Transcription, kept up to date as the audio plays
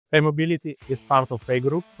PEI Mobility is part of PEI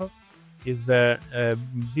Group, is the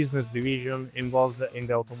business division involved in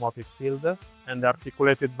the automotive field, and the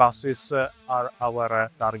articulated buses are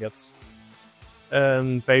our targets.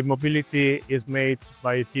 PEI Mobility is made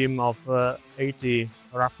by a team of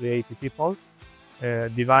roughly 80 people,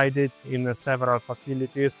 divided in several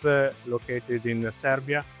facilities located in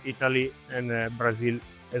Serbia, Italy, and Brazil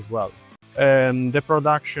as well. The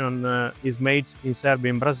production is made in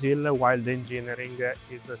Serbia and Brazil, while the engineering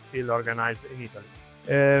is still organized in Italy.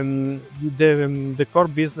 The core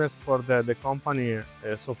business for the company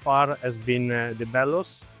so far has been the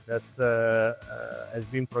bellows that has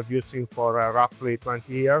been producing for roughly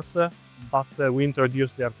 20 years, but we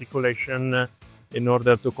introduced the articulation in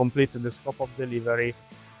order to complete the scope of delivery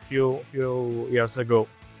few years ago,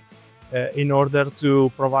 in order to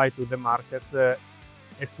provide to the market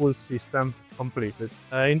a full system completed.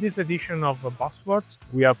 In this edition of Busworld,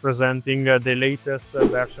 we are presenting the latest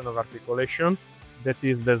version of articulation that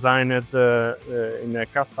is designed in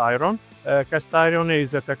cast iron. Cast iron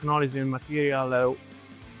is a technology and material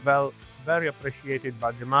very appreciated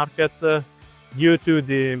by the market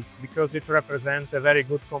because it represents a very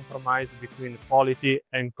good compromise between quality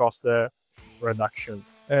and cost reduction.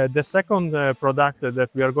 The second product that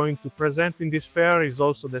we are going to present in this fair is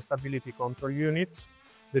also the stability control unit.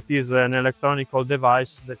 That is an electronic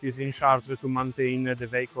device that is in charge to maintain the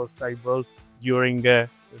vehicle stable during the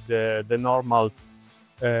normal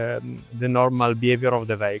behavior of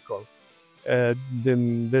the vehicle.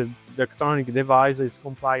 The electronic device is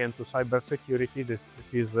compliant to cybersecurity. That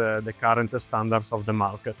is the current standards of the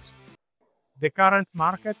market. The current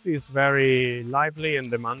market is very lively and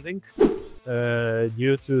demanding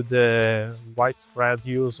due to the widespread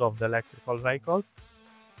use of the electrical vehicle.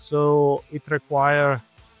 So it requires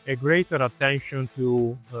a greater attention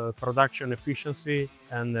to production efficiency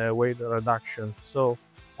and weight reduction. So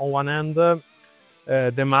on one hand,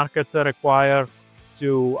 the market requires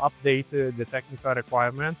to update the technical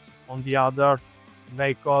requirements. On the other,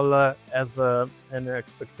 vehicle has an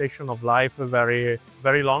expectation of life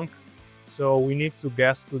very long. So we need to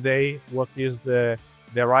guess today what is the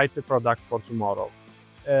right product for tomorrow.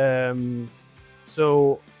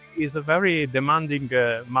 So it's a very demanding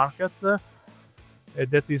market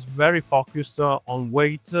that is very focused on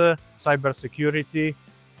weight, cybersecurity,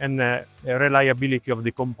 and reliability of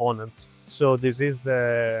the components. So this is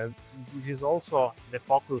also the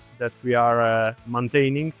focus that we are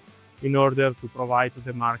maintaining in order to provide to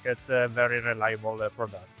the market a very reliable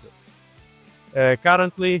product.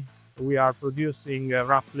 Currently, we are producing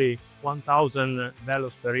roughly 1,000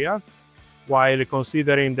 velos per year, while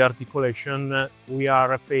considering the articulation, we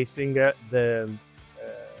are facing the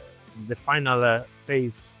final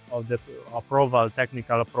phase of the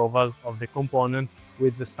technical approval of the component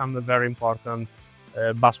with some very important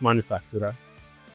bus manufacturer.